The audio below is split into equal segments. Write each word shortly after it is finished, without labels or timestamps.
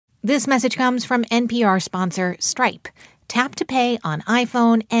This message comes from NPR sponsor Stripe. Tap to pay on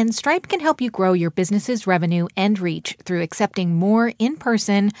iPhone, and Stripe can help you grow your business's revenue and reach through accepting more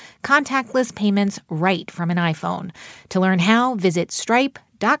in-person, contactless payments right from an iPhone. To learn how, visit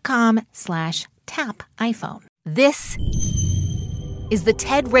stripe.com/tapiphone. This is the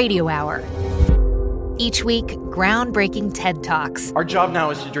TED Radio Hour. Each week, groundbreaking TED Talks. Our job now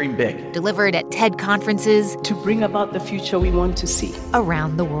is to dream big. Delivered at TED conferences. To bring about the future we want to see.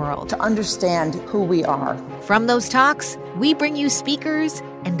 Around the world. To understand who we are. From those talks, we bring you speakers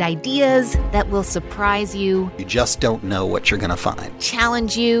and ideas that will surprise you. You just don't know what you're going to find.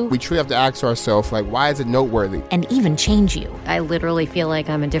 Challenge you. We truly have to ask ourselves, why is it noteworthy? And even change you. I literally feel like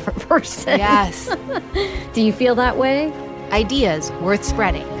I'm a different person. Yes. Do you feel that way? Ideas worth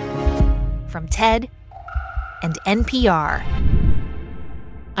spreading. From TED and NPR.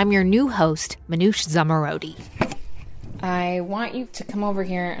 I'm your new host, Manoush Zomorodi. I want you to come over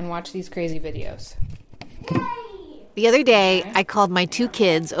here and watch these crazy videos. The other day, I called my two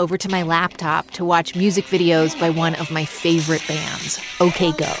kids over to my laptop to watch music videos by one of my favorite bands,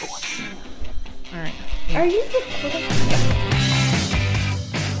 OK Go. All right. Are you recording?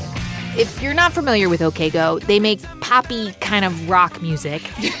 If you're not familiar with OK Go, they make poppy kind of rock music.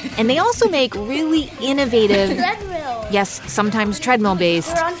 And they also make really innovative... Treadmill. Yes, sometimes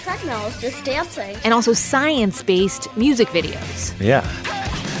treadmill-based. We're on treadmills, just dancing. And also science-based music videos. Yeah.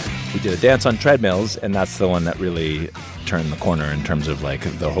 We did a dance on treadmills, and that's the one that really turned the corner in terms of,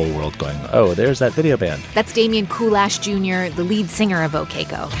 the whole world going, oh, there's that video band. That's Damian Kulash Jr., the lead singer of OK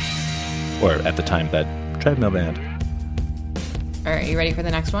Go. Or, at the time, that treadmill band. All right, you ready for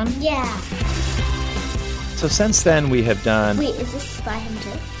the next one? Yeah. So since then, we have done... Wait, is this by him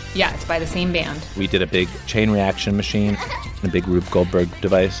too? Yeah, it's by the same band. We did a big chain reaction machine, a big Rube Goldberg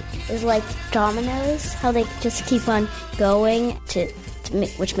device. It's like dominoes, how they just keep on going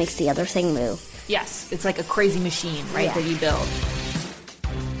which makes the other thing move. Yes, it's like a crazy machine, right, that you build.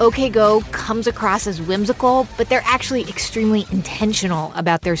 OK Go comes across as whimsical, but they're actually extremely intentional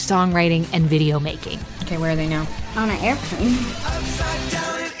about their songwriting and video making. Okay, where are they now? On an airplane.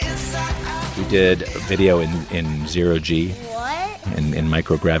 We did a video in zero G. What? In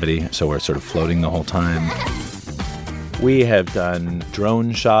microgravity, so we're sort of floating the whole time. We have done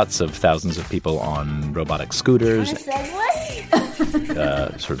drone shots of thousands of people on robotic scooters.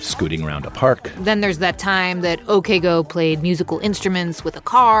 Sort of scooting around a park. Then there's that time that OK Go played musical instruments with a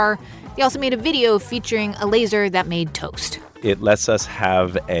car. They also made a video featuring a laser that made toast. It lets us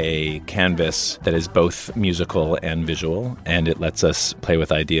have a canvas that is both musical and visual, and it lets us play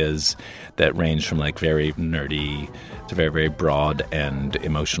with ideas that range from very nerdy to very, very broad and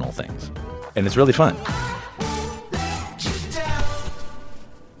emotional things. And it's really fun.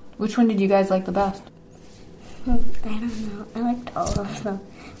 Which one did you guys like the best? I don't know. I liked all of them.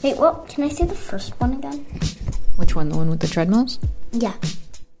 Wait, can I see the first one again? Which one? The one with the treadmills? Yeah.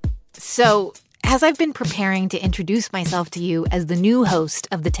 So, as I've been preparing to introduce myself to you as the new host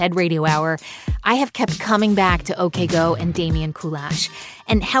of the TED Radio Hour, I have kept coming back to OK Go and Damian Kulash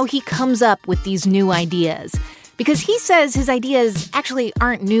and how he comes up with these new ideas. Because he says his ideas actually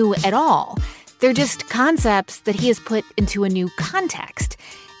aren't new at all. They're just concepts that he has put into a new context.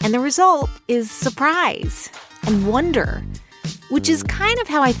 And the result is surprise and wonder, which is kind of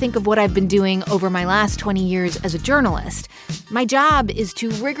how I think of what I've been doing over my last 20 years as a journalist. My job is to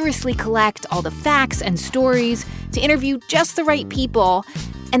rigorously collect all the facts and stories, to interview just the right people,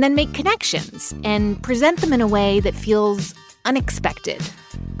 and then make connections and present them in a way that feels unexpected,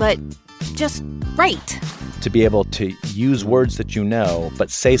 but just right. To be able to use words that you know,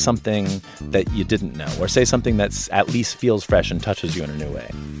 but say something that you didn't know, or say something that at least feels fresh and touches you in a new way.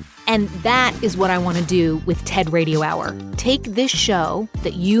 And that is what I want to do with TED Radio Hour. Take this show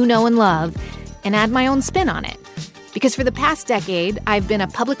that you know and love and add my own spin on it. Because for the past decade, I've been a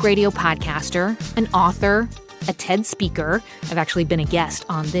public radio podcaster, an author, a TED speaker. I've actually been a guest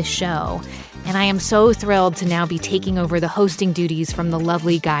on this show. And I am so thrilled to now be taking over the hosting duties from the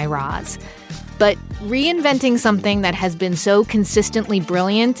lovely Guy Raz. But reinventing something that has been so consistently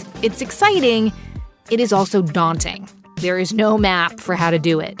brilliant, it's exciting. It is also daunting. There is no map for how to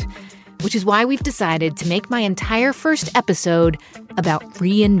do it, which is why we've decided to make my entire first episode about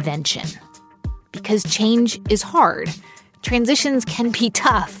reinvention. Because change is hard. Transitions can be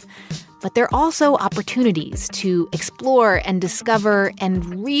tough, but they're also opportunities to explore and discover and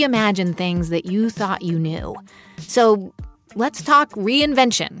reimagine things that you thought you knew. So let's talk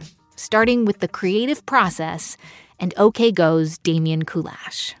reinvention, starting with the creative process and OK Go's Damian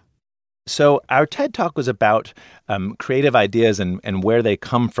Kulash. So our TED Talk was about creative ideas and where they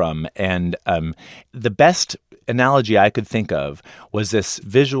come from. And the best analogy I could think of was this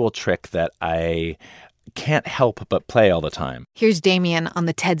visual trick that I can't help but play all the time. Here's Damien on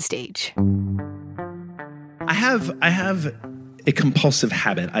the TED stage. I have a compulsive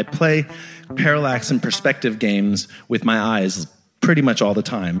habit. I play parallax and perspective games with my eyes pretty much all the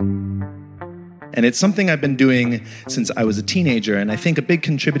time. And it's something I've been doing since I was a teenager, and I think a big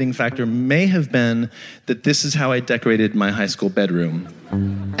contributing factor may have been that this is how I decorated my high school bedroom.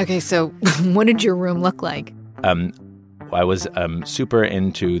 Okay, so what did your room look like? I was super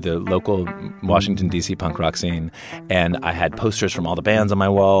into the local Washington, D.C. punk rock scene, and I had posters from all the bands on my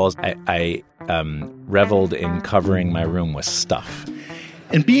walls. I reveled in covering my room with stuff.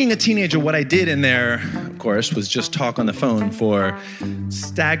 And being a teenager, what I did in there, of course, was just talk on the phone for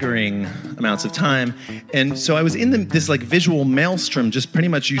staggering amounts of time. And so I was in this like visual maelstrom, just pretty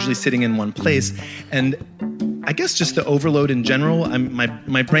much usually sitting in one place. And I guess just the overload in general,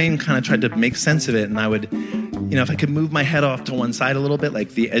 my brain kind of tried to make sense of it. And I would, if I could move my head off to one side a little bit, like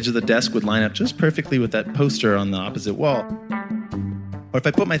the edge of the desk would line up just perfectly with that poster on the opposite wall. Or if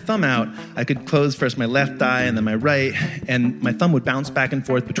I put my thumb out, I could close first my left eye and then my right, and my thumb would bounce back and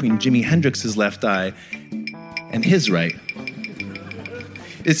forth between Jimi Hendrix's left eye and his right.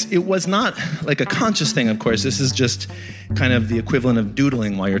 It was not like a conscious thing, of course. This is just kind of the equivalent of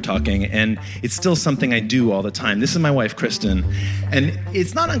doodling while you're talking, and it's still something I do all the time. This is my wife, Kristen, and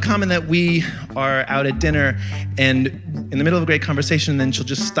it's not uncommon that we are out at dinner and in the middle of a great conversation, then she'll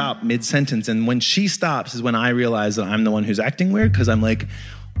just stop mid-sentence, and when she stops is when I realize that I'm the one who's acting weird, because I'm like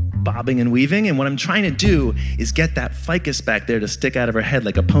bobbing and weaving, and what I'm trying to do is get that ficus back there to stick out of her head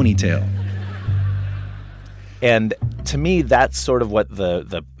like a ponytail. And to me, that's sort of what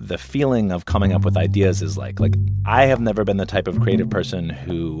the feeling of coming up with ideas is like. Like, I have never been the type of creative person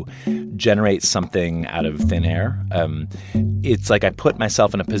who generates something out of thin air. It's like I put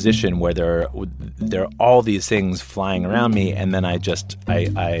myself in a position where there are all these things flying around me, and then I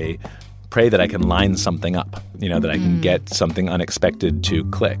pray that I can line something up, that I can get something unexpected to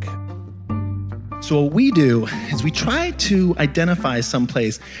click. So what we do is we try to identify some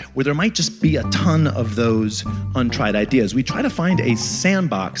place where there might just be a ton of those untried ideas. We try to find a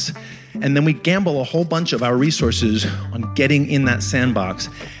sandbox, and then we gamble a whole bunch of our resources on getting in that sandbox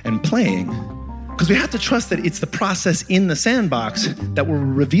and playing. Because we have to trust that it's the process in the sandbox that will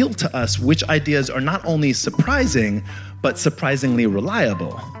reveal to us which ideas are not only surprising, but surprisingly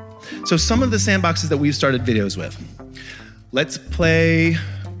reliable. So some of the sandboxes that we've started videos with. Let's play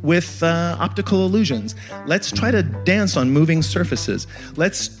with optical illusions. Let's try to dance on moving surfaces.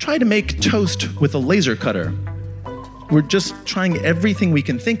 Let's try to make toast with a laser cutter. We're just trying everything we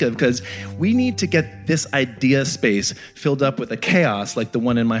can think of because we need to get this idea space filled up with a chaos like the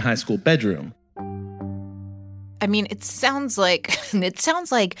one in my high school bedroom. I mean, it sounds like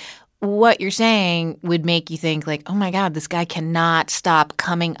what you're saying would make you think like, oh my God, this guy cannot stop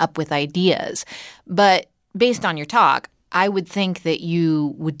coming up with ideas. But based on your talk, I would think that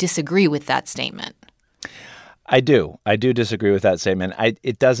you would disagree with that statement. I do disagree with that statement.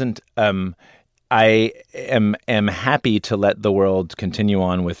 I am happy to let the world continue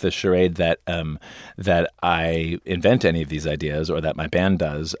on with the charade that I invent any of these ideas or that my band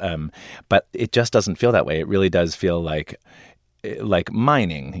does, but it just doesn't feel that way. It really does feel like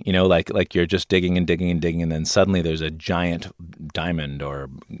mining, like you're just digging and digging and digging, and then suddenly there's a giant diamond or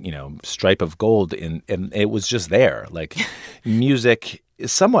stripe of gold and it was just there. Like music,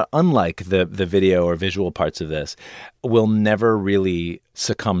 somewhat unlike the video or visual parts of this, will never really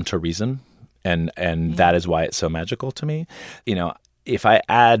succumb to reason, and that is why it's so magical to me. If I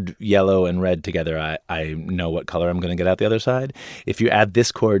add yellow and red together, I know what color I'm going to get out the other side. If you add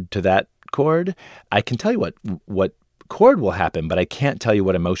this chord to that chord, I can tell you what chord will happen, but I can't tell you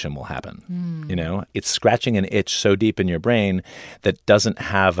what emotion will happen. It's scratching an itch so deep in your brain that doesn't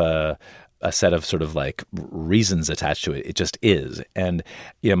have a set of sort of like reasons attached to it. It just is. And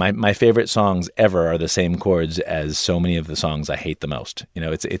my favorite songs ever are the same chords as so many of the songs I hate the most.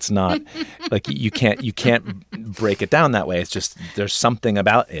 It's not like you can't break it down that way. It's just there's something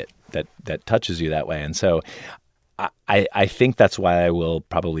about it that touches you that way. And so I think that's why I will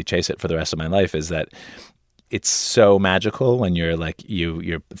probably chase it for the rest of my life, is that it's so magical when you're like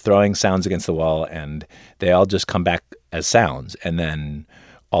you're throwing sounds against the wall and they all just come back as sounds, and then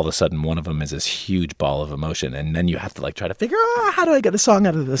all of a sudden one of them is this huge ball of emotion, and then you have to like try to figure out how do I get a song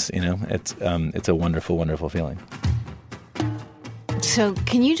out of this? It's a wonderful, wonderful feeling. So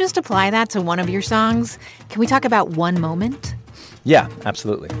can you just apply that to one of your songs? Can we talk about One Moment? Yeah,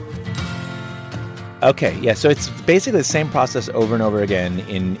 absolutely. Okay, yeah, so it's basically the same process over and over again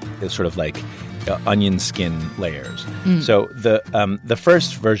in sort of like onion skin layers. So the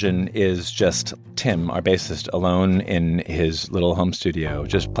first version is just Tim, our bassist, alone in his little home studio,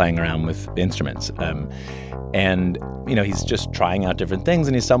 just playing around with instruments. And, he's just trying out different things,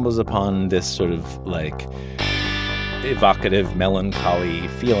 and he stumbles upon this sort of like evocative, melancholy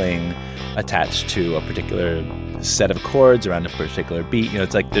feeling attached to a particular set of chords around a particular beat.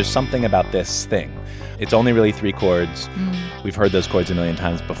 It's like there's something about this thing. It's only really 3 chords. We've heard those chords a million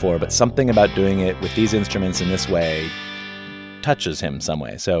times before, but something about doing it with these instruments in this way touches him some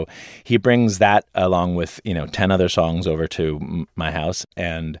way. So he brings that along with, 10 other songs over to my house,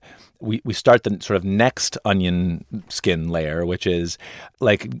 and we start the sort of next onion skin layer, which is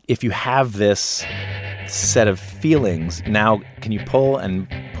like, if you have this set of feelings, now can you pull and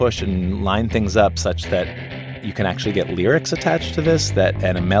push and line things up such that you can actually get lyrics attached to this,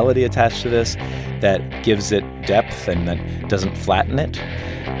 and a melody attached to this that gives it depth and that doesn't flatten it.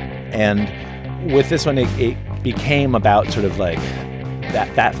 And with this one, it became about sort of like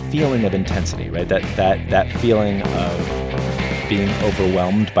that feeling of intensity, right? That feeling of being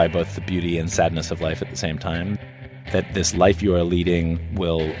overwhelmed by both the beauty and sadness of life at the same time. That this life you are leading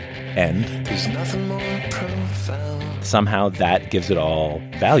will end. There's nothing more profound. Somehow that gives it all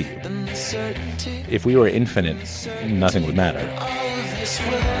value. If we were infinite, nothing would matter.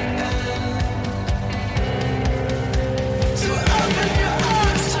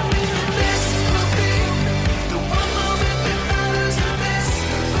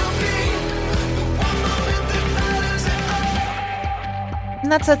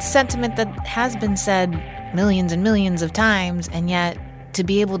 And that's a sentiment that has been said millions and millions of times, and yet to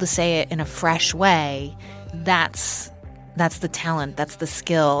be able to say it in a fresh way, that's the talent, that's the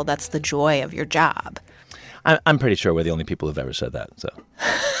skill, that's the joy of your job. I'm pretty sure we're the only people who've ever said that. So,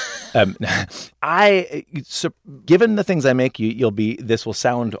 given the things I make, this will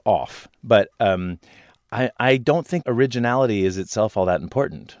sound off, but I don't think originality is itself all that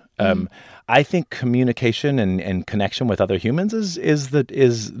important. I think communication and connection with other humans is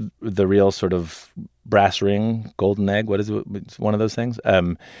the real sort of brass ring, golden egg. What is it? It's one of those things.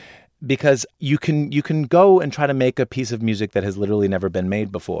 Because you can go and try to make a piece of music that has literally never been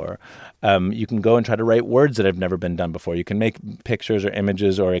made before. You can go and try to write words that have never been done before. You can make pictures or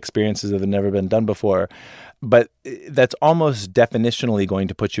images or experiences that have never been done before. But that's almost definitionally going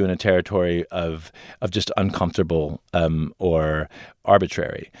to put you in a territory of just uncomfortable or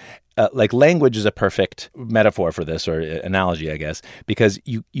arbitrary. Like language is a perfect metaphor for this, or analogy, I guess, because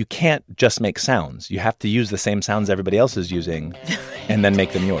you can't just make sounds. You have to use the same sounds everybody else is using and then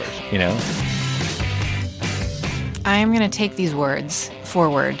make them yours, I'm going to take these words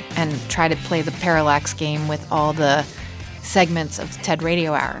forward and try to play the parallax game with all the segments of TED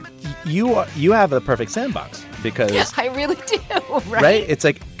Radio Hour. You have a perfect sandbox because I really do, right? It's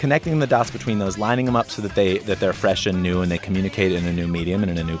like connecting the dots between those, lining them up so that they're fresh and new and they communicate in a new medium and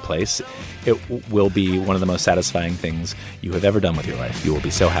in a new place. It will be one of the most satisfying things you have ever done with your life. You will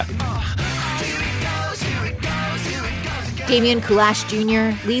be so happy. Damian Kulash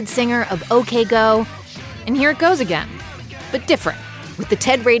Jr., lead singer of OK Go. And here it goes again, but different, with the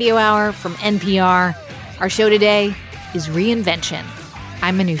TED Radio Hour from NPR. Our show today is Reinvention.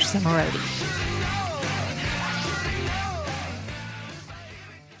 I'm Manoush Zomorodi.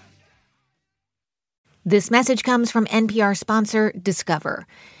 This message comes from NPR sponsor Discover.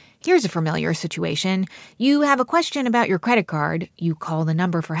 Here's a familiar situation. You have a question about your credit card. You call the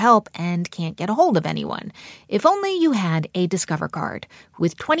number for help and can't get a hold of anyone. If only you had a Discover card.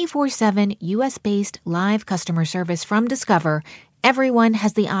 With 24/7 U.S.-based live customer service from Discover, everyone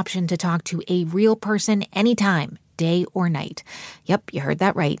has the option to talk to a real person anytime, day or night. Yep, you heard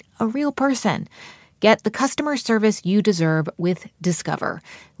that right. A real person. Get the customer service you deserve with Discover.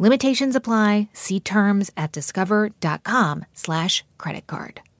 Limitations apply. See terms at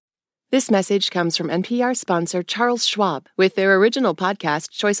discover.com/creditcard. This message comes from NPR sponsor Charles Schwab with their original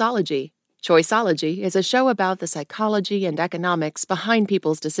podcast, Choiceology. Choiceology is a show about the psychology and economics behind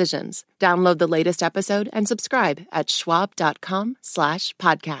people's decisions. Download the latest episode and subscribe at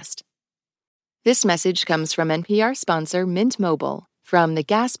schwab.com/podcast. This message comes from NPR sponsor Mint Mobile. From the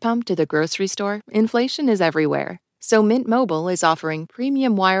gas pump to the grocery store, inflation is everywhere. So Mint Mobile is offering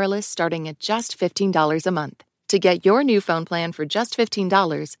premium wireless starting at just $15 a month. To get your new phone plan for just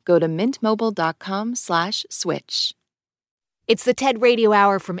 $15, go to mintmobile.com/switch. It's the TED Radio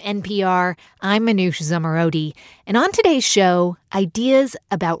Hour from NPR. I'm Manoush Zomorodi. And on today's show, ideas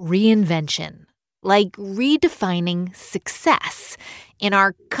about reinvention, like redefining success in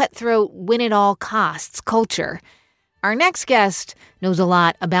our cutthroat win-at-all-costs culture. Our next guest knows a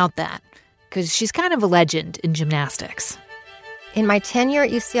lot about that. because she's kind of a legend in gymnastics. In my tenure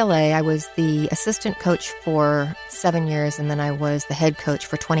at UCLA, I was the assistant coach for 7 years, and then I was the head coach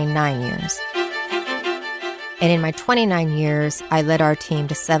for 29 years. And in my 29 years, I led our team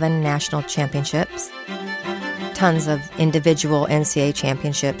to 7 national championships, tons of individual NCAA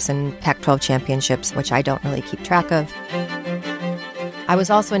championships and Pac-12 championships, which I don't really keep track of. I was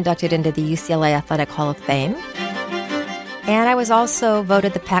also inducted into the UCLA Athletic Hall of Fame. And I was also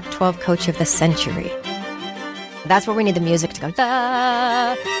voted the Pac-12 Coach of the Century. That's where we need the music to go,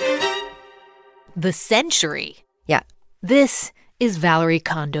 da! The Century? Yeah. This is Valerie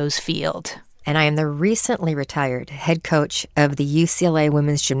Kondo's field. And I am the recently retired head coach of the UCLA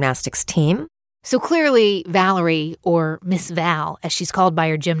women's gymnastics team. So clearly, Valerie, or Miss Val, as she's called by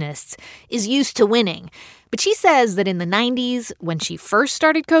her gymnasts, is used to winning. But she says that in the 90s, when she first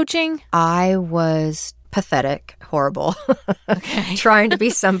started coaching, I was pathetic, horrible, okay. Trying to be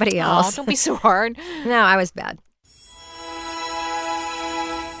somebody else. Oh, don't be so hard. No, I was bad.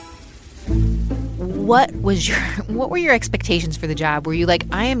 What were your expectations for the job? Were you like,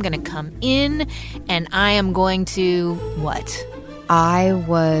 I am going to come in and I am going to what? I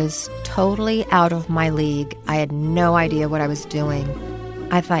was totally out of my league. I had no idea what I was doing.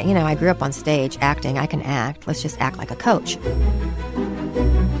 I thought, I grew up on stage acting. I can act. Let's just act like a coach.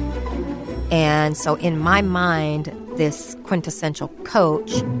 And so in my mind, this quintessential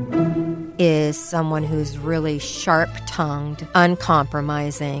coach is someone who's really sharp-tongued,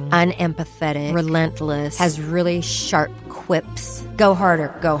 uncompromising, unempathetic, relentless, has really sharp quips. Go hard or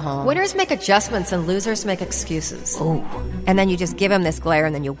go home. Winners make adjustments and losers make excuses. Oh. And then you just give them this glare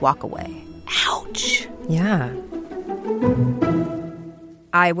and then you walk away. Ouch. Yeah.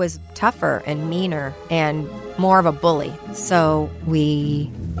 I was tougher and meaner and more of a bully. So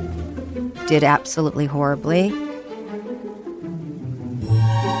we did absolutely horribly.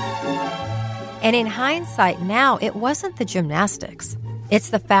 And in hindsight now, it wasn't the gymnastics. It's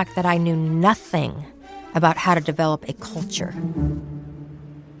the fact that I knew nothing about how to develop a culture.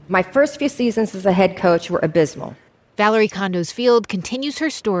 My first few seasons as a head coach were abysmal. Valerie Kondo's field continues her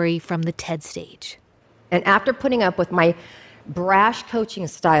story from the TED stage. And after putting up with my brash coaching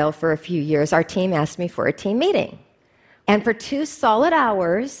style for a few years, our team asked me for a team meeting. And for 2 solid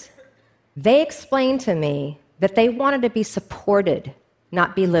hours, they explained to me that they wanted to be supported,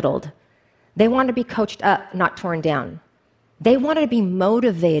 not belittled. They wanted to be coached up, not torn down. They wanted to be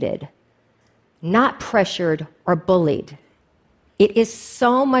motivated, not pressured or bullied. It is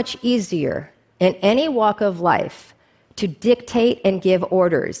so much easier in any walk of life to dictate and give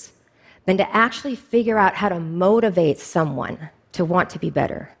orders than to actually figure out how to motivate someone to want to be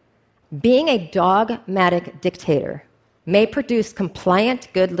better. Being a dogmatic dictator may produce compliant,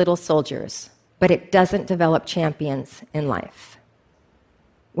 good little soldiers, but it doesn't develop champions in life.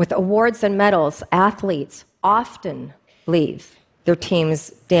 With awards and medals, athletes often leave their teams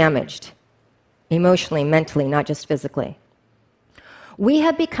damaged, emotionally, mentally, not just physically. We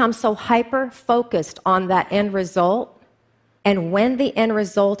have become so hyper-focused on that end result, and when the end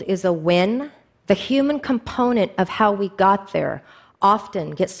result is a win, the human component of how we got there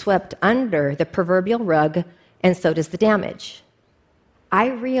often gets swept under the proverbial rug, and so does the damage. I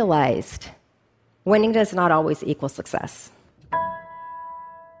realized winning does not always equal success.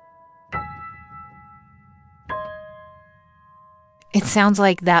 It sounds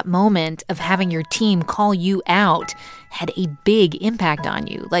like that moment of having your team call you out had a big impact on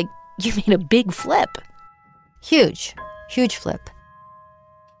you. Like, you made a big flip. Huge flip.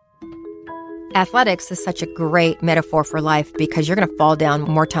 Athletics is such a great metaphor for life because you're going to fall down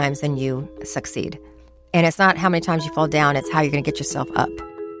more times than you succeed. And it's not how many times you fall down, it's how you're going to get yourself up.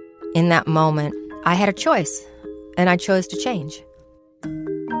 In that moment, I had a choice, and I chose to change.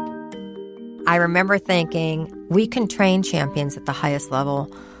 I remember thinking, we can train champions at the highest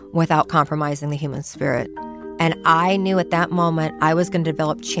level without compromising the human spirit. And I knew at that moment I was going to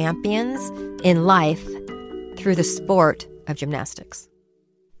develop champions in life through the sport of gymnastics.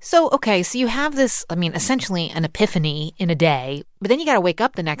 So you have this, essentially an epiphany in a day, but then you got to wake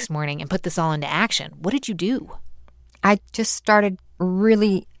up the next morning and put this all into action. What did you do? I just started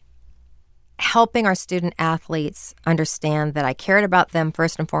really helping our student athletes understand that I cared about them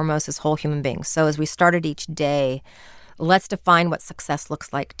first and foremost as whole human beings. So as we started each day, let's define what success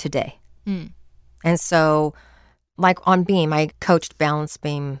looks like today. And so, like on beam, I coached balance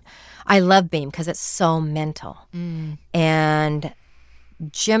beam. I love beam because it's so mental. And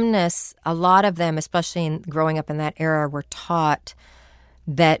gymnasts, a lot of them, especially growing up in that era, were taught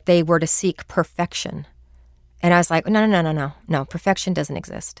that they were to seek perfection. And I was like, no, perfection doesn't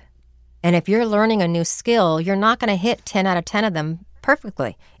exist. And if you're learning a new skill, you're not going to hit 10 out of 10 of them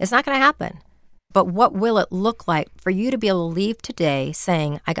perfectly. It's not going to happen. But what will it look like for you to be able to leave today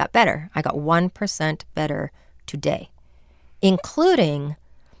saying, I got better. I got 1% better today, including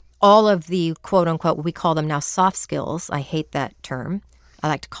all of the quote unquote, we call them now soft skills. I hate that term. I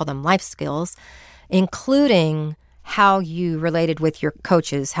like to call them life skills, including how you related with your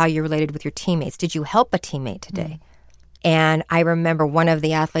coaches, how you related with your teammates. Did you help a teammate today? And I remember one of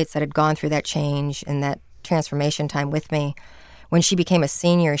the athletes that had gone through that change and that transformation time with me, when she became a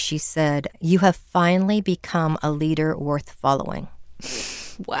senior, she said, you have finally become a leader worth following.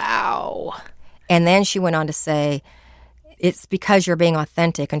 Wow. And then she went on to say, it's because you're being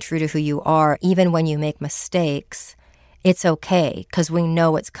authentic and true to who you are, even when you make mistakes, it's okay because we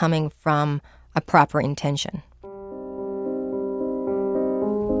know it's coming from a proper intention.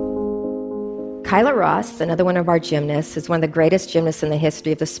 Kyla Ross, another one of our gymnasts, is one of the greatest gymnasts in the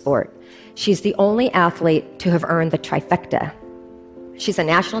history of the sport. She's the only athlete to have earned the trifecta. She's a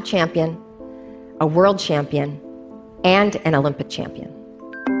national champion, a world champion, and an Olympic champion.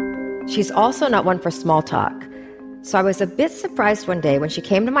 She's also not one for small talk. So I was a bit surprised one day when she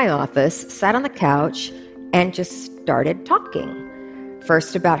came to my office, sat on the couch, and just started talking.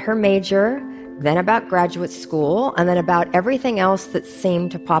 First about her major, then about graduate school, and then about everything else that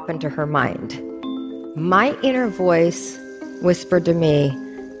seemed to pop into her mind. My inner voice whispered to me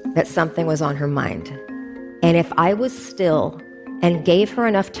that something was on her mind. And if I was still and gave her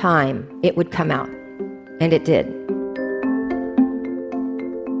enough time, it would come out. And it did.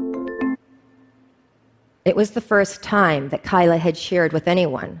 It was the first time that Kyla had shared with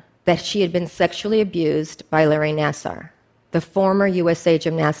anyone that she had been sexually abused by Larry Nassar, the former USA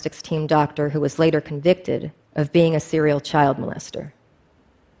gymnastics team doctor who was later convicted of being a serial child molester.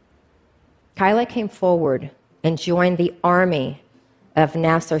 Kyla came forward and joined the army of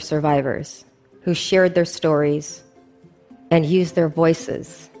Nassar survivors who shared their stories and used their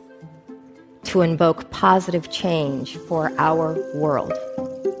voices to invoke positive change for our world.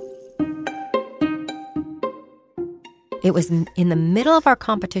 It was in the middle of our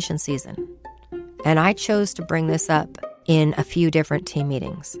competition season, and I chose to bring this up in a few different team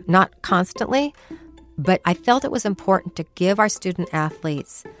meetings. Not constantly, but I felt it was important to give our student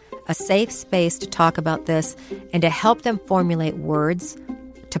athletes a safe space to talk about this and to help them formulate words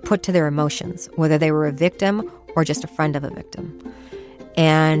to put to their emotions, whether they were a victim or just a friend of a victim.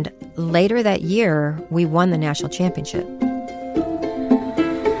 And later that year, we won the national championship.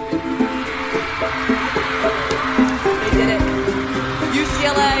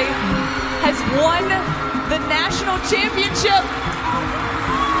 UCLA has won the national championship.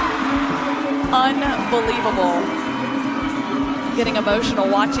 Unbelievable. Getting emotional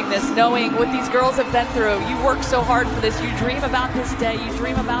watching this, knowing what these girls have been through. You work so hard for this. You dream about this day. You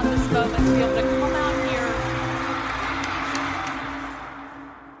dream about this moment to be able to come out here.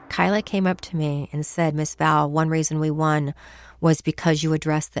 Kyla came up to me and said, Miss Val, one reason we won was because you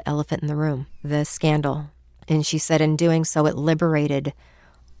addressed the elephant in the room, the scandal. And she said, in doing so, it liberated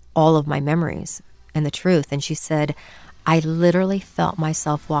all of my memories and the truth. And she said, I literally felt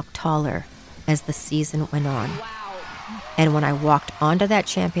myself walk taller as the season went on. Wow. And when I walked onto that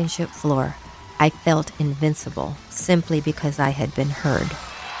championship floor, I felt invincible simply because I had been heard.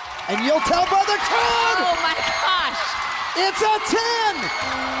 And you'll tell by the crowd! Oh my gosh! It's a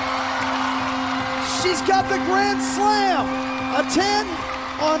 10! She's got the Grand Slam! A 10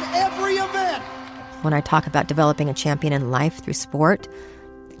 on every event! When I talk about developing a champion in life through sport,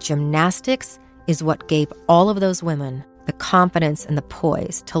 gymnastics is what gave all of those women the confidence and the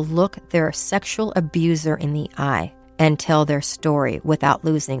poise to look their sexual abuser in the eye and tell their story without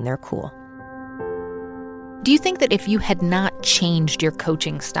losing their cool. Do you think that if you had not changed your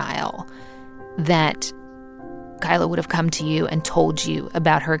coaching style, that Kyla would have come to you and told you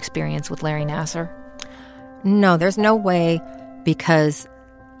about her experience with Larry Nassar? No, there's no way, because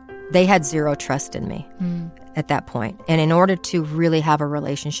they had zero trust in me at that point. And in order to really have a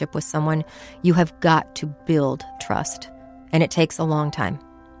relationship with someone, you have got to build trust. And it takes a long time.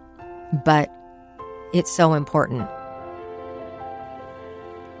 But it's so important.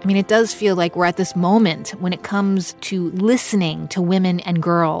 I mean, it does feel like we're at this moment when it comes to listening to women and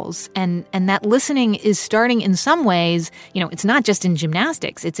girls. And that listening is starting in some ways, it's not just in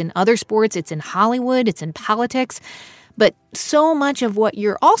gymnastics. It's in other sports. It's in Hollywood. It's in politics. But so much of what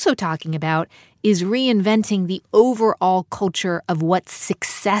you're also talking about is reinventing the overall culture of what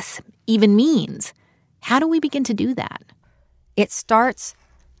success even means. How do we begin to do that? It starts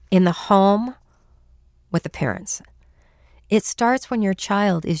in the home with the parents. It starts when your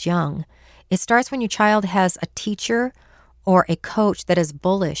child is young. It starts when your child has a teacher or a coach that is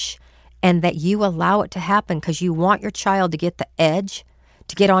bullish and that you allow it to happen because you want your child to get the edge,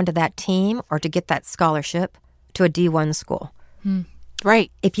 to get onto that team or to get that scholarship to a D1 school.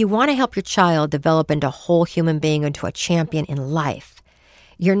 Right. If you want to help your child develop into a whole human being, into a champion in life,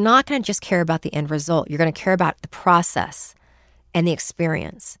 you're not going to just care about the end result. You're going to care about the process and the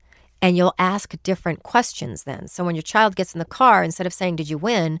experience. And you'll ask different questions then. So when your child gets in the car, instead of saying, did you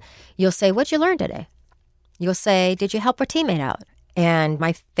win? You'll say, what'd you learn today? You'll say, did you help a teammate out? And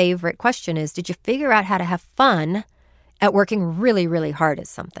my favorite question is, did you figure out how to have fun at working really, really hard at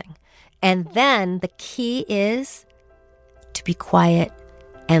something? And then the key is to be quiet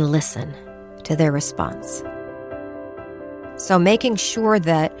and listen to their response. So making sure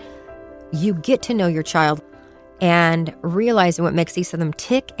that you get to know your child and realizing what makes each of them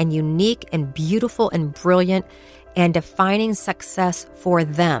tick and unique and beautiful and brilliant and defining success for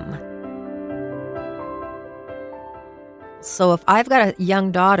them. So if I've got a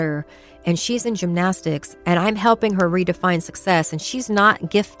young daughter and she's in gymnastics and I'm helping her redefine success and she's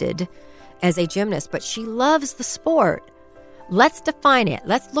not gifted as a gymnast, but she loves the sport, let's define it.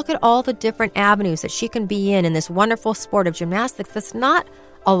 Let's look at all the different avenues that she can be in this wonderful sport of gymnastics that's not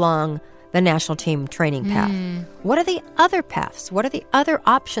along the national team training path. What are the other paths? What are the other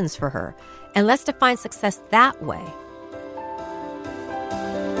options for her? And let's define success that way.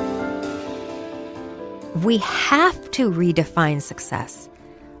 We have to redefine success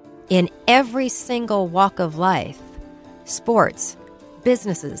in every single walk of life, sports,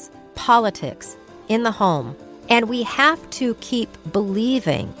 businesses, politics, in the home. And we have to keep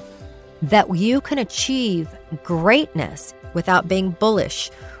believing that you can achieve greatness without being bullish,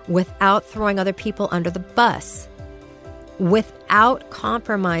 without throwing other people under the bus, without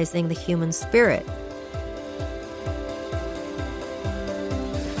compromising the human spirit.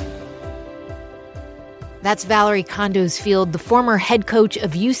 That's Valerie Condos-Field, the former head coach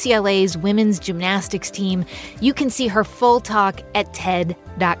of UCLA's women's gymnastics team. You can see her full talk at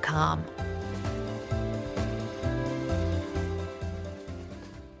TED.com.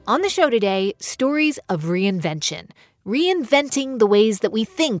 On the show today, stories of reinvention. Reinventing the ways that we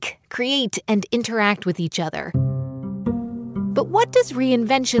think, create, and interact with each other. But what does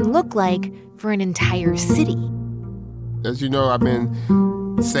reinvention look like for an entire city? As you know, I've been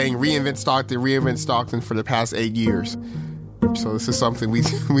saying reinvent Stockton for the past 8 years. So this is something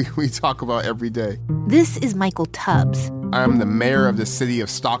we talk about every day. This is Michael Tubbs. I'm the mayor of the city of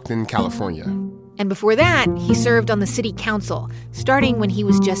Stockton, California. And before that, he served on the city council, starting when he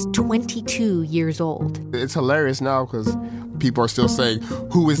was just 22 years old. It's hilarious now because people are still saying,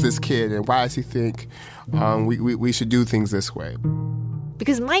 who is this kid and why does he think we should do things this way?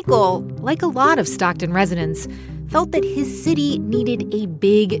 Because Michael, like a lot of Stockton residents, felt that his city needed a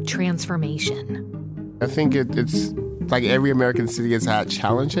big transformation. I think it's like every American city has had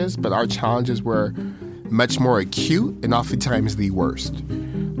challenges, but our challenges were much more acute and oftentimes the worst.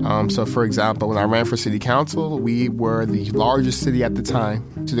 So, for example, when I ran for city council, we were the largest city at the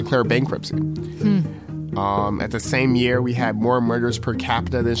time to declare bankruptcy. At the same year, we had more murders per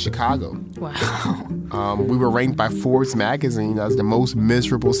capita than Chicago. Wow. We were ranked by Forbes magazine as the most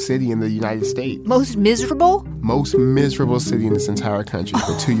miserable city in the United States. Most miserable? Most miserable city in this entire country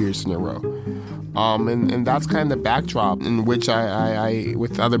for 2 years in a row. And that's kind of the backdrop in which I,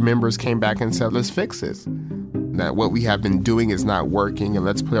 with other members, came back and said, let's fix this. That what we have been doing is not working, and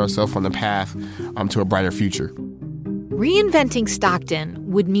let's put ourselves on the path to a brighter future. Reinventing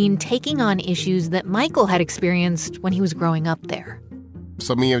Stockton would mean taking on issues that Michael had experienced when he was growing up there.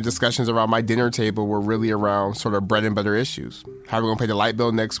 So many of the discussions around my dinner table were really around sort of bread and butter issues. How are we going to pay the light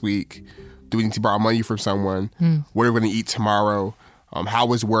bill next week? Do we need to borrow money from someone? What are we going to eat tomorrow? How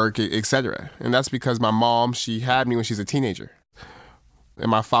was work, et cetera? And that's because my mom, she had me when she was a teenager. And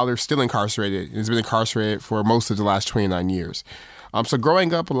my father's still incarcerated and has been incarcerated for most of the last 29 years. So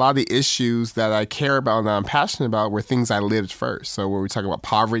growing up, a lot of the issues that I care about and that I'm passionate about were things I lived first. So when we talk about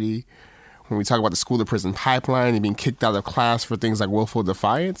poverty, when we talk about the school-to-prison pipeline and being kicked out of class for things like willful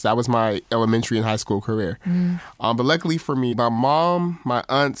defiance, that was my elementary and high school career. But luckily for me, my mom, my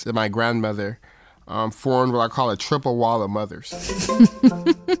aunts, and my grandmother formed what I call a triple wall of mothers.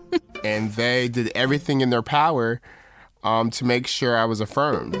 And they did everything in their power to make sure I was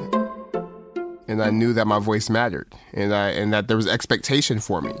affirmed. And I knew that my voice mattered and that there was expectation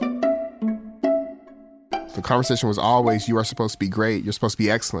for me. The conversation was always, you are supposed to be great, you're supposed to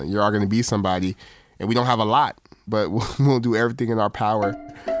be excellent, you are going to be somebody, and we don't have a lot, but we'll do everything in our power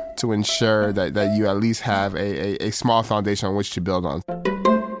to ensure that you at least have a small foundation on which to build on.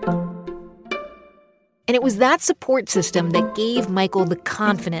 And it was that support system that gave Michael the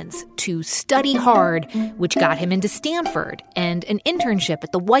confidence to study hard, which got him into Stanford and an internship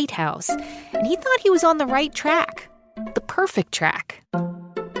at the White House. And he thought he was on the right track, the perfect track.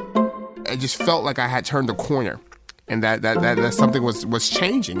 I just felt like I had turned a corner and that something was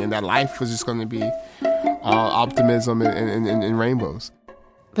changing and that life was just going to be optimism and rainbows.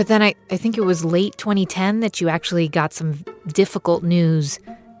 But then I think it was late 2010 that you actually got some difficult news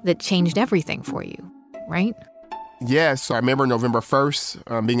that changed everything for you, right? Yeah, so I remember November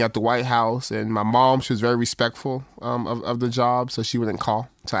 1st being at the White House, and my mom, she was very respectful of the job, so she wouldn't call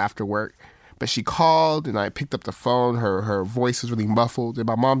until after work. But she called, and I picked up the phone. Her voice was really muffled, and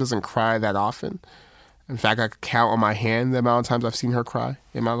my mom doesn't cry that often. In fact, I could count on my hand the amount of times I've seen her cry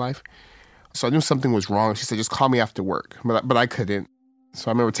in my life. So I knew something was wrong. She said, just call me after work, but I couldn't. So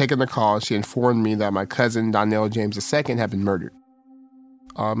I remember taking the call, and she informed me that my cousin, Donnell James II, had been murdered.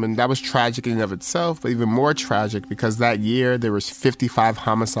 And that was tragic in and of itself, but even more tragic because that year there was 55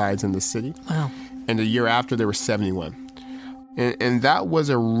 homicides in the city. Wow. And the year after there were 71. And that was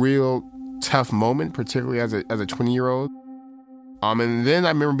a real tough moment, particularly as a 20-year-old. And then I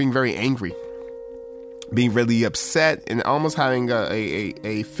remember being very angry, being really upset, and almost having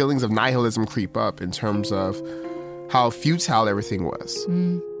a feelings of nihilism creep up in terms of how futile everything was.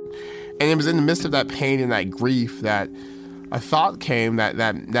 And it was in the midst of that pain and that grief that a thought came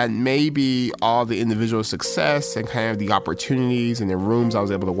that maybe all the individual success and kind of the opportunities and the rooms I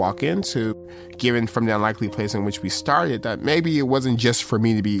was able to walk into, given from the unlikely place in which we started, that maybe it wasn't just for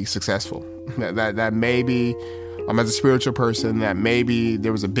me to be successful. That maybe, as a spiritual person, that maybe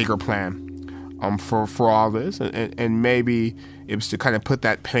there was a bigger plan for all this, and maybe it was to kind of put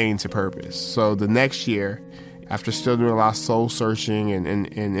that pain to purpose. So the next year, after still doing a lot of soul searching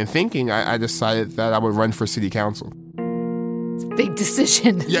and thinking, I decided that I would run for city council. It's a big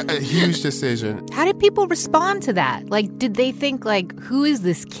decision. Yeah, a huge decision. How did people respond to that? Like, did they think, like, who is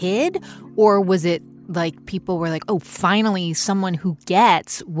this kid? Or was it like people were like, oh, finally someone who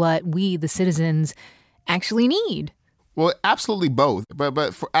gets what we, the citizens, actually need? Well, absolutely both. But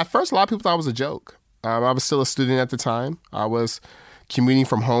at first, a lot of people thought it was a joke. I was still a student at the time. I was commuting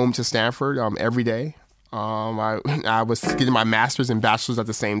from home to Stanford every day. I was getting my master's and bachelor's at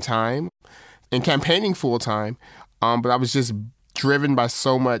the same time and campaigning full time. But I was just driven by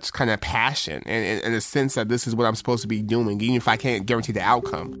so much kind of passion and a sense that this is what I'm supposed to be doing, even if I can't guarantee the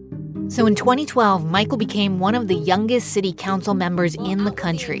outcome. So in 2012, Michael became one of the youngest city council members in the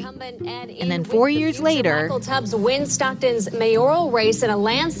country. And then 4 years later, Michael Tubbs wins Stockton's mayoral race in a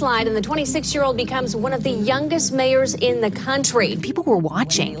landslide, and the 26-year-old becomes one of the youngest mayors in the country. People were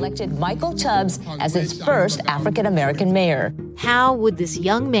watching. He elected Michael Tubbs as his first African-American mayor. How would this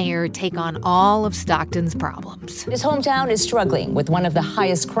young mayor take on all of Stockton's problems? His hometown is struggling with one of the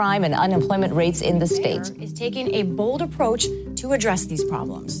highest crime and unemployment rates in the state. Is taking a bold approach to address these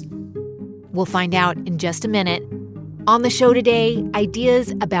problems. We'll find out in just a minute. On the show today,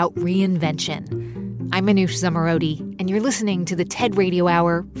 ideas about reinvention. I'm Manoush Zomorodi, and you're listening to the TED Radio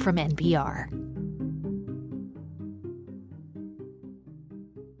Hour from NPR.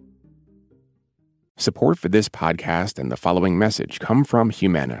 Support for this podcast and the following message come from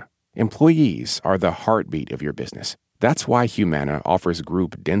Humana. Employees are the heartbeat of your business. That's why Humana offers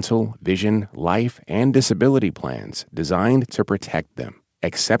group dental, vision, life, and disability plans designed to protect them.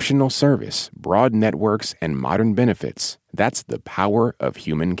 Exceptional service, broad networks, and modern benefits. That's the power of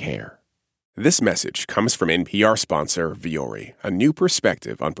human care. This message comes from NPR sponsor Vuori, a new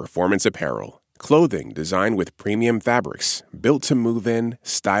perspective on performance apparel. Clothing designed with premium fabrics, built to move in,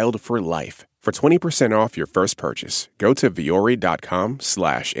 styled for life. For 20% off your first purchase, go to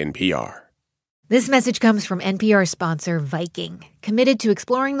vuori.com/NPR. This message comes from NPR sponsor Viking, committed to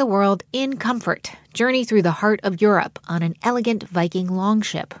exploring the world in comfort. Journey through the heart of Europe on an elegant Viking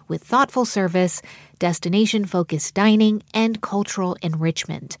longship with thoughtful service, destination-focused dining, and cultural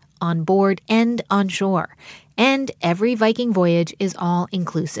enrichment on board and on shore. And every Viking voyage is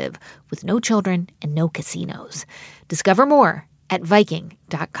all-inclusive, with no children and no casinos. Discover more at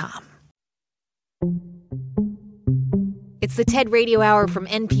Viking.com. It's the TED Radio Hour from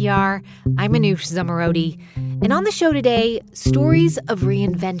NPR. I'm Manoush Zomorodi. And on the show today, stories of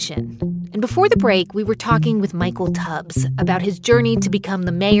reinvention. And before the break, we were talking with Michael Tubbs about his journey to become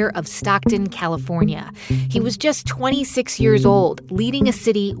the mayor of Stockton, California. He was just 26 years old, leading a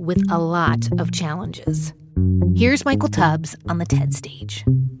city with a lot of challenges. Here's Michael Tubbs on the TED stage.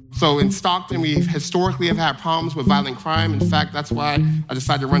 So in Stockton, we historically have had problems with violent crime. In fact, that's why I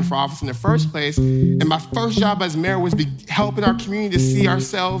decided to run for office in the first place. And my first job as mayor was helping our community to see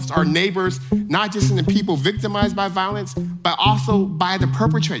ourselves, our neighbors, not just in the people victimized by violence, but also by the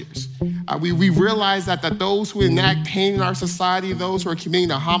perpetrators. We realize that those who enact pain in our society, those who are committing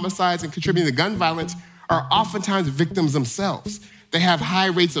the homicides and contributing to gun violence, are oftentimes victims themselves. They have high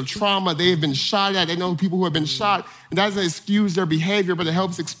rates of trauma. They have been shot at. They know people who have been shot. And that doesn't excuse their behavior, but it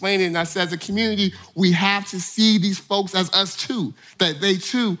helps explain it. And I said, as a community, we have to see these folks as us too, that they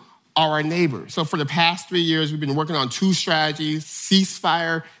too are our neighbors. So for the past 3 years, we've been working on 2 strategies,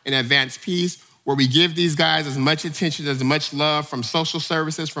 ceasefire and advanced peace, where we give these guys as much attention, as much love from social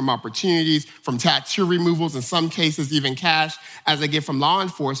services, from opportunities, from tattoo removals, in some cases even cash, as they get from law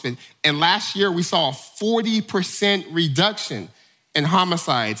enforcement. And last year, we saw a 40% reduction in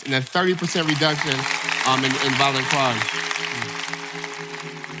homicides and a 30% reduction in violent crime.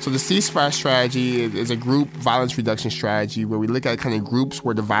 So the ceasefire strategy is a group violence reduction strategy where we look at kind of groups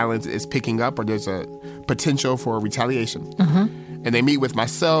where the violence is picking up or there's a potential for retaliation. And they meet with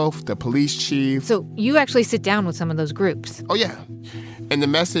myself, the police chief. So you actually sit down with some of those groups. Oh, yeah. And the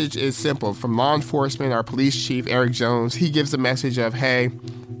message is simple. From law enforcement, our police chief, Eric Jones, he gives a message of, hey,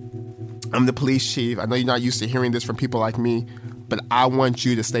 I'm the police chief. I know you're not used to hearing this from people like me, but I want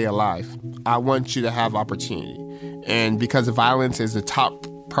you to stay alive. I want you to have opportunity. And because violence is the top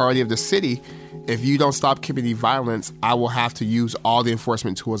priority of the city, if you don't stop committing violence, I will have to use all the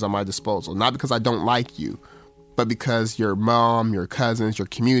enforcement tools at my disposal. Not because I don't like you, but because your mom, your cousins, your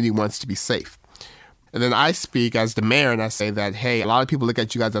community wants to be safe. And then I speak as the mayor and I say that, hey, a lot of people look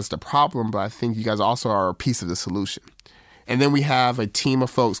at you guys as the problem, but I think you guys also are a piece of the solution. And then we have a team of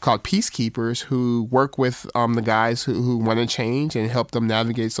folks called peacekeepers who work with the guys who want to change and help them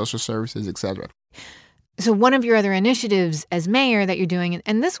navigate social services, et cetera. So one of your other initiatives as mayor that you're doing,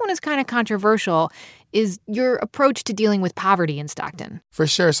 and this one is kind of controversial, is your approach to dealing with poverty in Stockton. For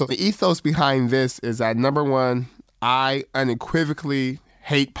sure. So the ethos behind this is that, number one, I unequivocally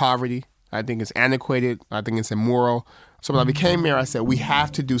hate poverty. I think it's antiquated. I think it's immoral. So when I became mayor, I said, we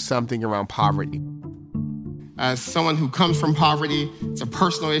have to do something around poverty. As someone who comes from poverty, it's a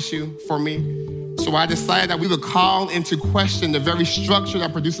personal issue for me. So I decided that we would call into question the very structure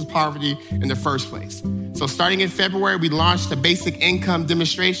that produces poverty in the first place. So starting in February, we launched a basic income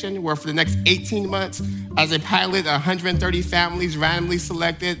demonstration where for the next 18 months, as a pilot, 130 families randomly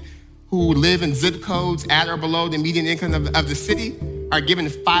selected who live in zip codes at or below the median income of the city are given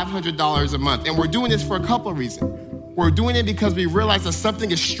 $500 a month. And we're doing this for a couple of reasons. We're doing it because we realize that something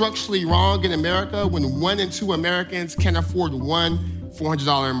is structurally wrong in America when 1 in 2 Americans can't afford one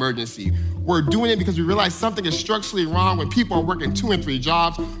 $400 emergency. We're doing it because we realize something is structurally wrong when people are working 2 and 3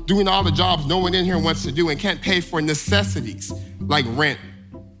 jobs, doing all the jobs no one in here wants to do and can't pay for necessities like rent,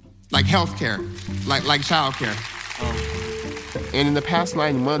 like healthcare, like childcare. And in the past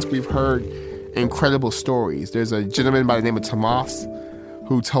 9 months, we've heard incredible stories. There's a gentleman by the name of Tomas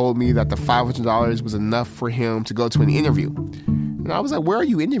who told me that the $500 was enough for him to go to an interview. And I was like, where are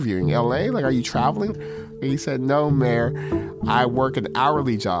you interviewing? LA? Like, are you traveling? And he said, no, Mayor, I work an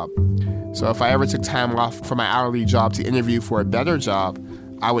hourly job. So if I ever took time off from my hourly job to interview for a better job,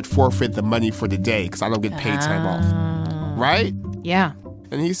 I would forfeit the money for the day because I don't get paid time off. Right? Yeah.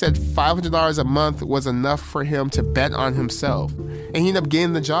 And he said $500 a month was enough for him to bet on himself. And he ended up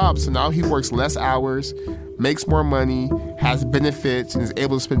getting the job. So now he works less hours, makes more money, has benefits, and is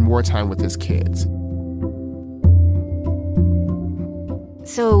able to spend more time with his kids.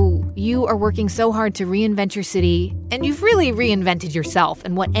 So you are working so hard to reinvent your city, and you've really reinvented yourself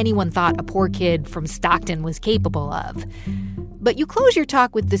and what anyone thought a poor kid from Stockton was capable of. But you close your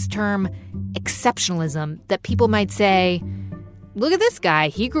talk with this term, exceptionalism, that people might say, look at this guy.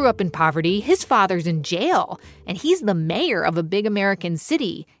 He grew up in poverty. His father's in jail, and he's the mayor of a big American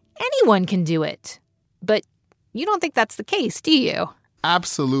city. Anyone can do it. But you don't think that's the case, do you?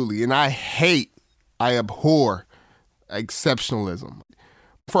 Absolutely. And I abhor exceptionalism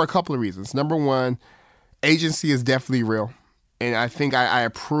for a couple of reasons. Number one, agency is definitely real. And I think I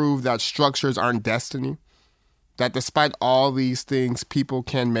approve that structures aren't destiny, that despite all these things, people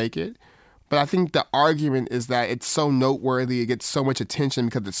can make it. But I think the argument is that it's so noteworthy, it gets so much attention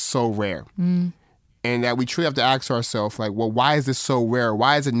because it's so rare. And that we truly have to ask ourselves, like, well, why is this so rare?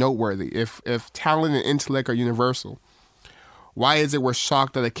 Why is it noteworthy? If talent and intellect are universal, why is it we're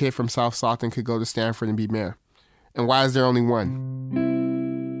shocked that a kid from South Stockton could go to Stanford and be mayor? And why is there only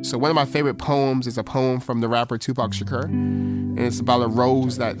one? So one of my favorite poems is a poem from the rapper Tupac Shakur. And it's about a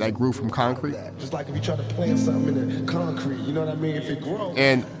rose that grew from concrete. Just like if you try to plant something in the concrete, you know what I mean? If it grows.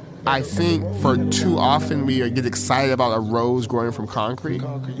 And I think for too often we get excited about a rose growing from concrete.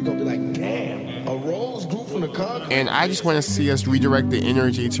 You're going to be like, damn, a rose grew from the concrete. And I just want to see us redirect the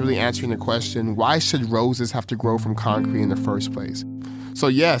energy to really answering the question, why should roses have to grow from concrete in the first place? So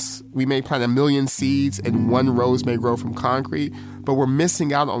yes, we may plant 1 million seeds and 1 rose may grow from concrete, but we're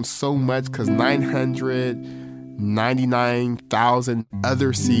missing out on so much because 999,000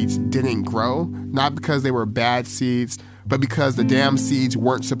 other seeds didn't grow, not because they were bad seeds, but because the damn seeds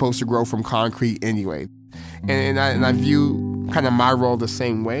weren't supposed to grow from concrete anyway. And I view kind of my role the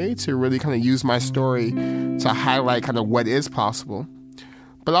same way, to really kind of use my story to highlight kind of what is possible.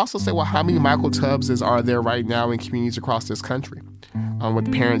 But also say, well, how many Michael Tubbses are there right now in communities across this country?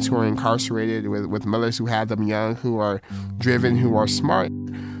 With parents who are incarcerated, with mothers who have them young, who are driven, who are smart.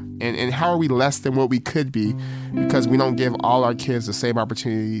 And how are we less than what we could be because we don't give all our kids the same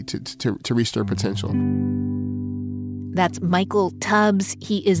opportunity to reach their potential? That's Michael Tubbs.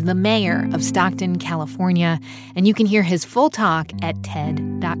 He is the mayor of Stockton, California, and you can hear his full talk at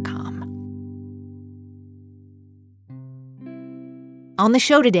TED.com. On the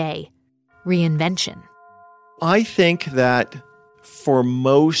show today, Reinvention. I think that for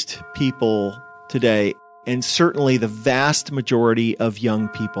most people today, and certainly the vast majority of young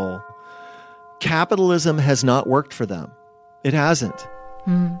people, capitalism has not worked for them. It hasn't.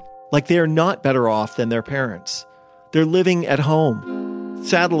 Like, they're not better off than their parents. They're living at home,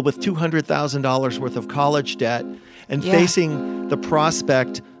 saddled with $200,000 worth of college debt and facing the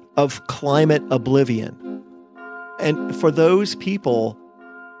prospect of climate oblivion. And for those people,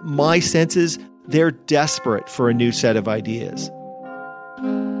 my sense is they're desperate for a new set of ideas.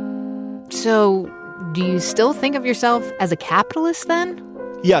 So, do you still think of yourself as a capitalist then?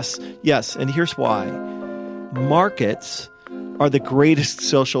 Yes, and here's why. Markets are the greatest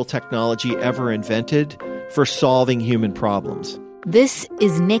social technology ever invented for solving human problems. This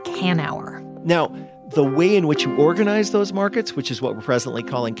is Nick Hanauer. Now, the way in which you organize those markets, which is what we're presently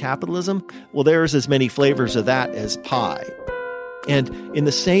calling capitalism, well, there's as many flavors of that as pie. And in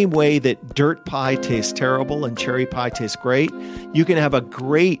the same way that dirt pie tastes terrible and cherry pie tastes great, you can have a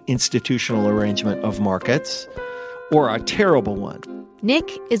great institutional arrangement of markets or a terrible one.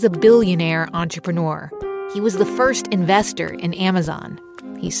 Nick is a billionaire entrepreneur. He was the first investor in Amazon.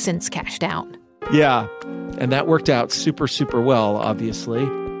 He's since cashed out. Yeah, and that worked out super, super well, obviously.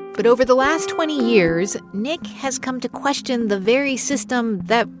 But over the last 20 years, Nick has come to question the very system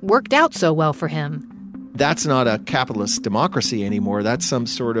that worked out so well for him. That's not a capitalist democracy anymore. That's some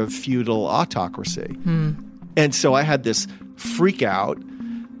sort of feudal autocracy. And so I had this freak out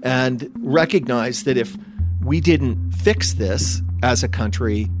and recognized that if we didn't fix this as a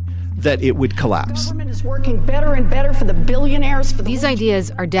country, that it would collapse. The government is working better and better for the billionaires. These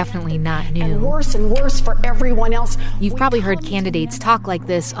ideas are definitely not new. And worse for everyone else. You've probably heard candidates talk like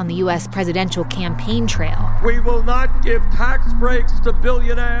this on the U.S. presidential campaign trail. We will not give tax breaks to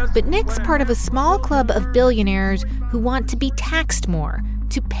billionaires. But Nick's part of a small club of billionaires who want to be taxed more,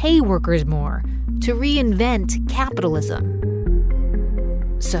 to pay workers more, to reinvent capitalism.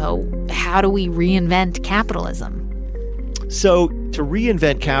 So, how do we reinvent capitalism? So, to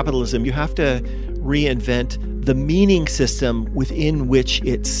reinvent capitalism, you have to reinvent the meaning system within which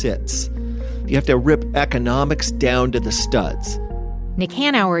it sits. You have to rip economics down to the studs. Nick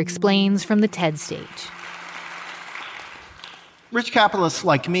Hanauer explains from the TED stage. Rich capitalists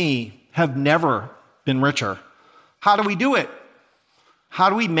like me have never been richer. How do we do it? How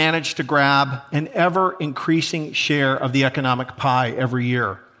do we manage to grab an ever-increasing share of the economic pie every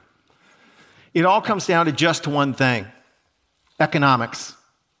year? It all comes down to just one thing: economics.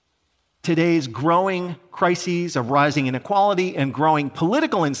 Today's growing crises of rising inequality and growing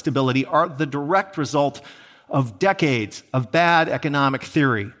political instability are the direct result of decades of bad economic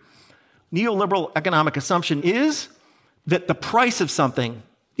theory. Neoliberal economic assumption is that the price of something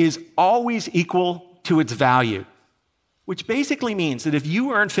is always equal to its value, which basically means that if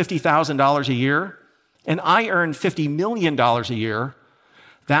you earn $50,000 a year and I earn $50 million a year,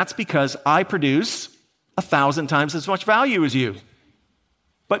 that's because I produce 1,000 times as much value as you.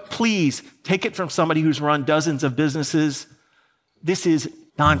 But please, take it from somebody who's run dozens of businesses. This is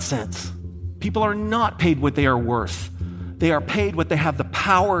nonsense. People are not paid what they are worth. They are paid what they have the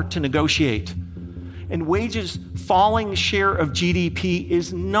power to negotiate. And wages falling share of GDP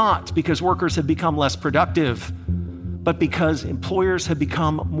is not because workers have become less productive, but because employers have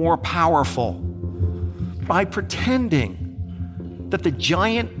become more powerful. By pretending that the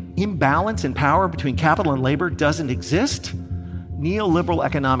giant imbalance in power between capital and labor doesn't exist, neoliberal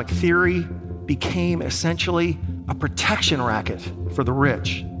economic theory became essentially a protection racket for the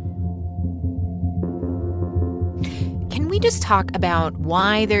rich. Can we just talk about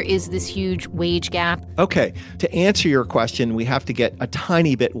why there is this huge wage gap? Okay, to answer your question, we have to get a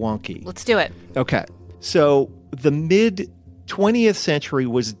tiny bit wonky. Let's do it. Okay, so the mid-20th century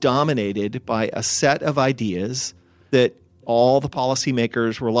was dominated by a set of ideas that all the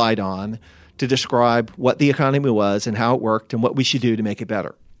policymakers relied on to describe what the economy was and how it worked and what we should do to make it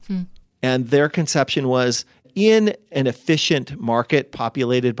better. And their conception was, in an efficient market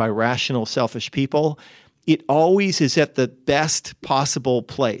populated by rational, selfish people, it always is at the best possible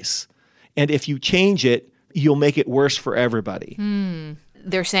place. And if you change it, you'll make it worse for everybody.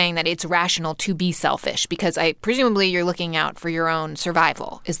 They're saying that it's rational to be selfish because presumably you're looking out for your own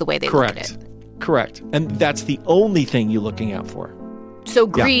survival is the way they look at it. Correct. And that's the only thing you're looking out for. So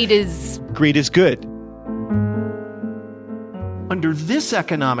greed is... Greed is good. Under this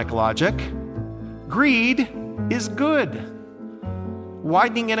economic logic, greed is good.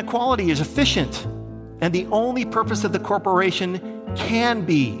 Widening inequality is efficient, and the only purpose of the corporation can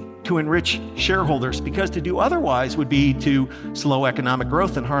be to enrich shareholders, because to do otherwise would be to slow economic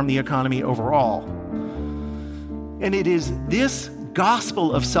growth and harm the economy overall. And it is this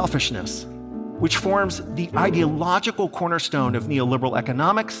gospel of selfishness which forms the ideological cornerstone of neoliberal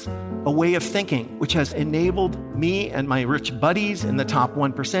economics, a way of thinking which has enabled me and my rich buddies in the top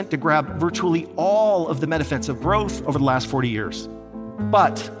 1% to grab virtually all of the benefits of growth over the last 40 years.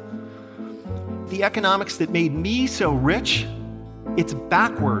 But the economics that made me so rich, it's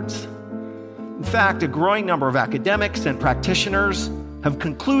backwards. In fact, a growing number of academics and practitioners have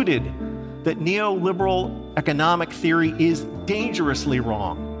concluded that neoliberal economic theory is dangerously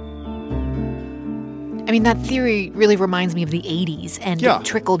wrong. I mean, that theory really reminds me of the 80s and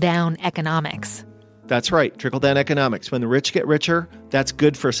trickle-down economics. That's right, trickle-down economics. When the rich get richer, that's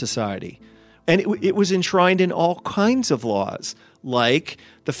good for society. And it was enshrined in all kinds of laws, like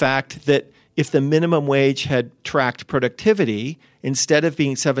the fact that if the minimum wage had tracked productivity, instead of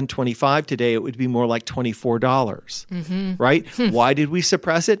being $7.25 today, it would be more like $24, right? Why did we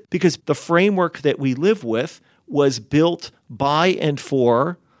suppress it? Because the framework that we live with was built by and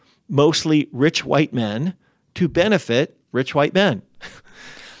for mostly rich white men to benefit rich white men.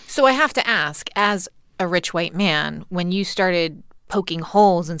 So I have to ask, as a rich white man, when you started poking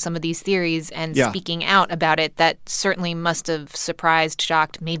holes in some of these theories and speaking out about it, that certainly must have surprised,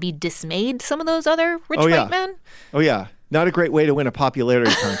 shocked, maybe dismayed some of those other rich white men? Oh, yeah. Not a great way to win a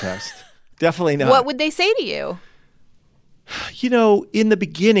popularity contest. Definitely not. What would they say to you? You know, in the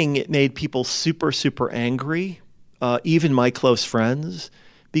beginning, it made people super, super angry, even my close friends,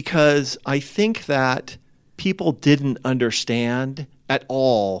 because I think that people didn't understand at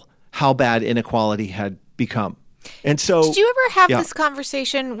all how bad inequality had become. And so, did you ever have this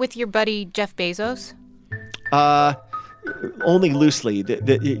conversation with your buddy Jeff Bezos? Only loosely.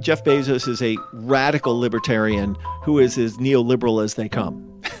 Jeff Bezos is a radical libertarian who is as neoliberal as they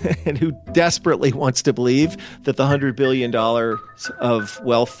come and who desperately wants to believe that the $100 billion of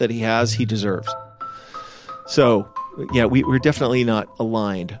wealth that he has, he deserves. So, yeah, we're definitely not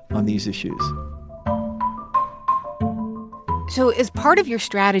aligned on these issues. So as part of your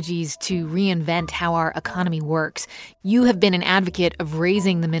strategies to reinvent how our economy works, you have been an advocate of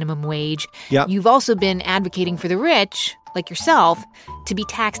raising the minimum wage. Yep. You've also been advocating for the rich, like yourself, to be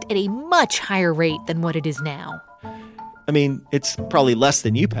taxed at a much higher rate than what it is now. I mean, it's probably less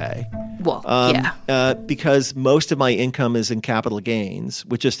than you pay. Well, because most of my income is in capital gains,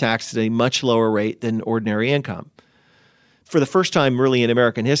 which is taxed at a much lower rate than ordinary income. For the first time really in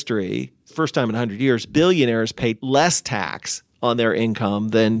American history, first time in 100 years, billionaires paid less tax on their income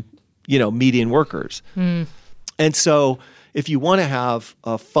than, median workers. And so if you want to have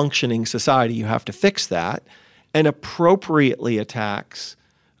a functioning society, you have to fix that and appropriately tax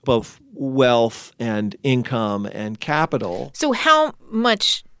both wealth and income and capital. So how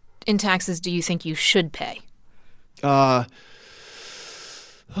much in taxes do you think you should pay? 50,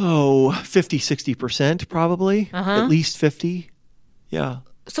 60% probably, at least 50. Yeah.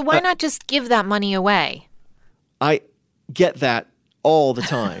 So why not just give that money away? I get that all the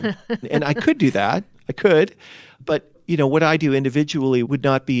time. And I could do that. I could. But, what I do individually would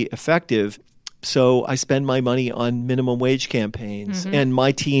not be effective. So I spend my money on minimum wage campaigns. And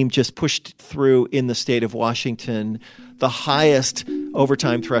my team just pushed through in the state of Washington the highest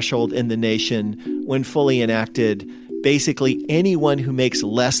overtime threshold in the nation when fully enacted. Basically, anyone who makes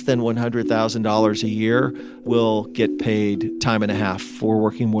less than $100,000 a year will get paid time and a half for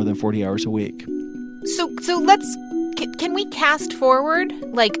working more than 40 hours a week. So can we cast forward?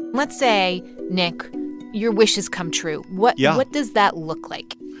 Like, let's say, Nick, your wishes come true. What does that look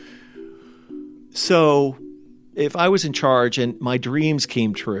like? So if I was in charge and my dreams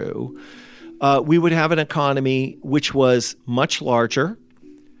came true, we would have an economy which was much larger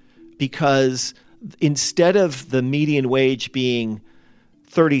because instead of the median wage being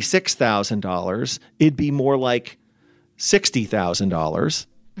 $36,000, it'd be more like $60,000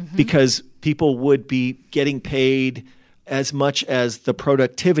 because people would be getting paid as much as the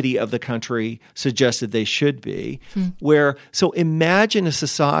productivity of the country suggested they should be. So imagine a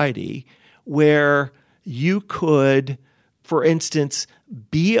society where you could, for instance,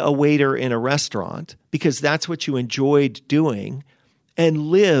 be a waiter in a restaurant because that's what you enjoyed doing, and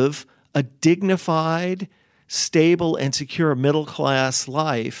live a dignified, stable, and secure middle-class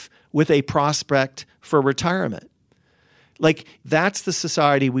life with a prospect for retirement. Like, that's the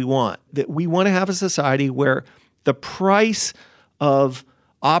society we want. That we want to have a society where the price of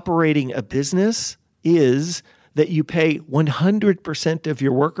operating a business is that you pay 100% of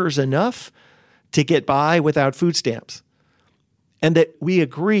your workers enough to get by without food stamps. And that we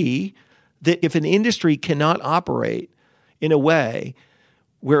agree that if an industry cannot operate in a way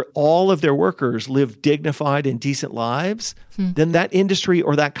where all of their workers live dignified and decent lives, then that industry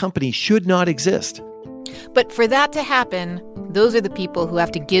or that company should not exist. But for that to happen, those are the people who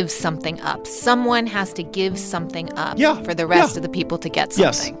have to give something up. Someone has to give something up for the rest of the people to get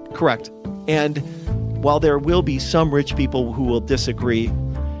something. Yes, correct. And while there will be some rich people who will disagree,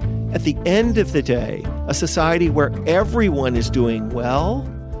 at the end of the day, a society where everyone is doing well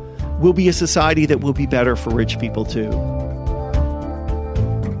will be a society that will be better for rich people too.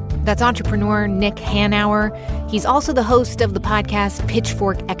 That's entrepreneur Nick Hanauer. He's also the host of the podcast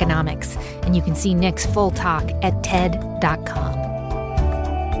Pitchfork Economics, and you can see Nick's full talk at TED.com.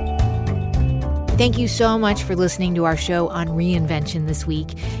 Thank you so much for listening to our show on Reinvention this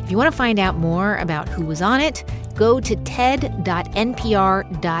week. If you want to find out more about who was on it, go to ted.npr.org.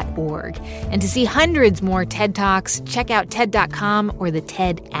 And to see hundreds more TED Talks, check out TED.com or the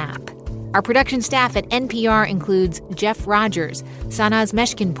TED app. Our production staff at NPR includes Jeff Rogers, Sanaz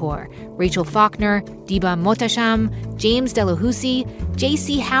Meshkinpour, Rachel Faulkner, Diba Motasham, James Delahousie,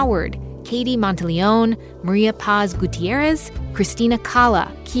 J.C. Howard, Katie Monteleone, Maria Paz Gutierrez, Christina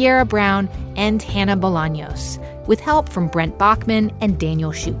Cala, Kiera Brown, and Hannah Bolaños, with help from Brent Bachman and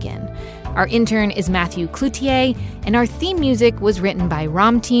Daniel Shukin. Our intern is Matthew Cloutier, and our theme music was written by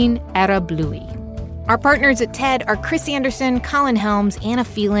Ramtin Arablouei. Our partners at TED are Chris Anderson, Colin Helms, Anna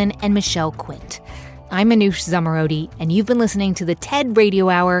Phelan, and Michelle Quint. I'm Manoush Zomorodi, and you've been listening to the TED Radio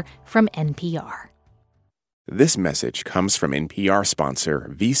Hour from NPR. This message comes from NPR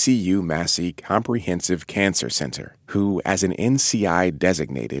sponsor VCU Massey Comprehensive Cancer Center, who, as an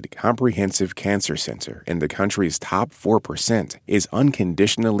NCI-designated comprehensive cancer center in the country's top 4%, is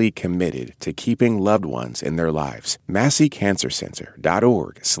unconditionally committed to keeping loved ones in their lives.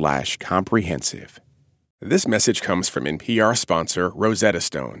 MasseyCancerCenter.org/comprehensive. This message comes from NPR sponsor Rosetta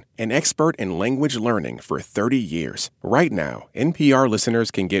Stone, an expert in language learning for 30 years. Right now, NPR listeners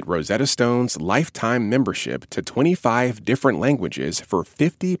can get Rosetta Stone's lifetime membership to 25 different languages for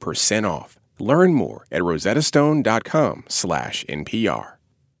 50% off. Learn more at rosettastone.com/NPR.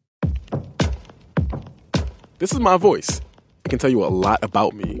 This is my voice. It can tell you a lot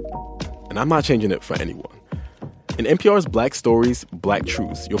about me, and I'm not changing it for anyone. In NPR's Black Stories, Black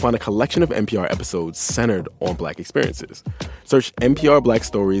Truths, you'll find a collection of NPR episodes centered on Black experiences. Search NPR Black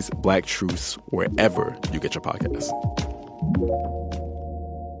Stories, Black Truths wherever you get your podcasts.